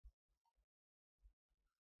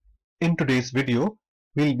In today's video,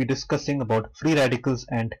 we'll be discussing about free radicals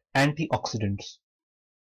and antioxidants.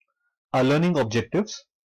 Our learning objectives: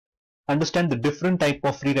 understand the different type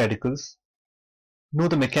of free radicals, know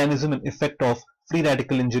the mechanism and effect of free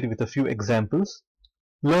radical injury with a few examples,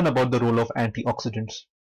 learn about the role of antioxidants.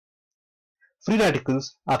 Free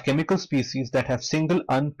radicals are chemical species that have single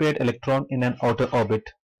unpaired electron in an outer orbit.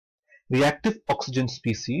 Reactive oxygen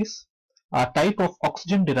species are type of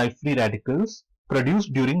oxygen-derived free radicals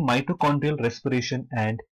produced during mitochondrial respiration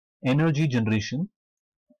and energy generation,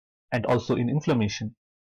 and also in inflammation.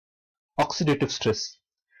 Oxidative stress: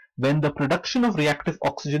 when the production of reactive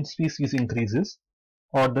oxygen species increases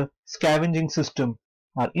or the scavenging system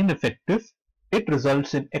are ineffective, it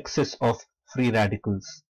results in excess of free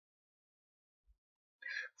radicals.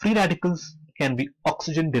 Free radicals can be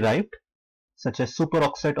oxygen-derived, such as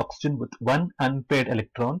superoxide oxygen with one unpaired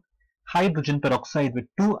electron, hydrogen peroxide with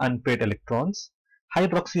two unpaired electrons,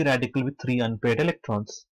 hydroxy radical with three unpaired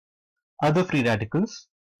electrons. Other free radicals: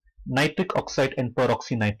 nitric oxide and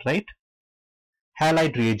peroxynitrite,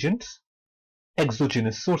 halide reagents,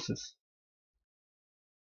 exogenous sources.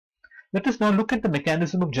 Let us now look at the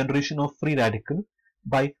mechanism of generation of free radical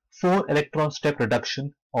by 4-electron step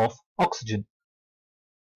reduction of oxygen.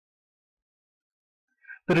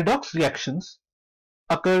 The redox reactions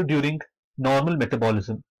occur during normal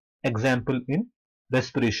metabolism, example in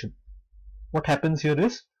respiration. What happens here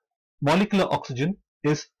is molecular oxygen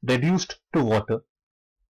is reduced to water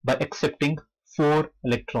by accepting 4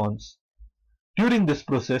 electrons. During this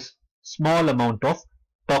process, small amount of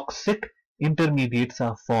toxic intermediates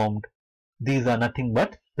are formed. These are nothing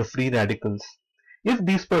but the free radicals. If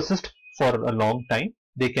these persist for a long time,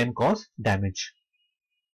 they can cause damage.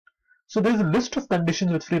 So there is a list of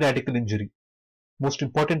conditions with free radical injury. Most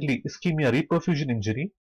importantly, ischemia reperfusion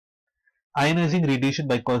injury, ionizing radiation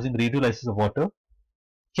by causing radiolysis of water,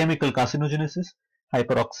 chemical carcinogenesis,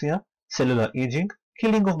 hyperoxia, cellular aging,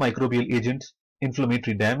 killing of microbial agents,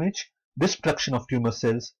 inflammatory damage, destruction of tumor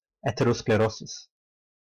cells, atherosclerosis.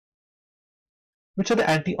 Which are the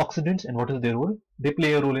antioxidants and what is their role? They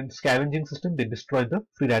play a role in scavenging system. They destroy the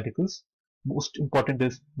free radicals. Most important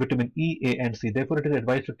is vitamin E, A and C. Therefore, it is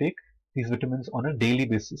advised to take these vitamins on a daily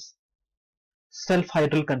basis.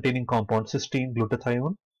 Self-hydral containing compounds, cysteine,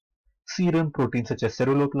 glutathione, serum proteins such as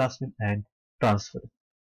ceruloplasmin and transferrin.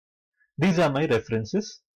 These are my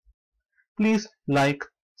references. Please like,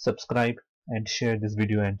 subscribe and share this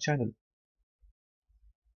video and channel.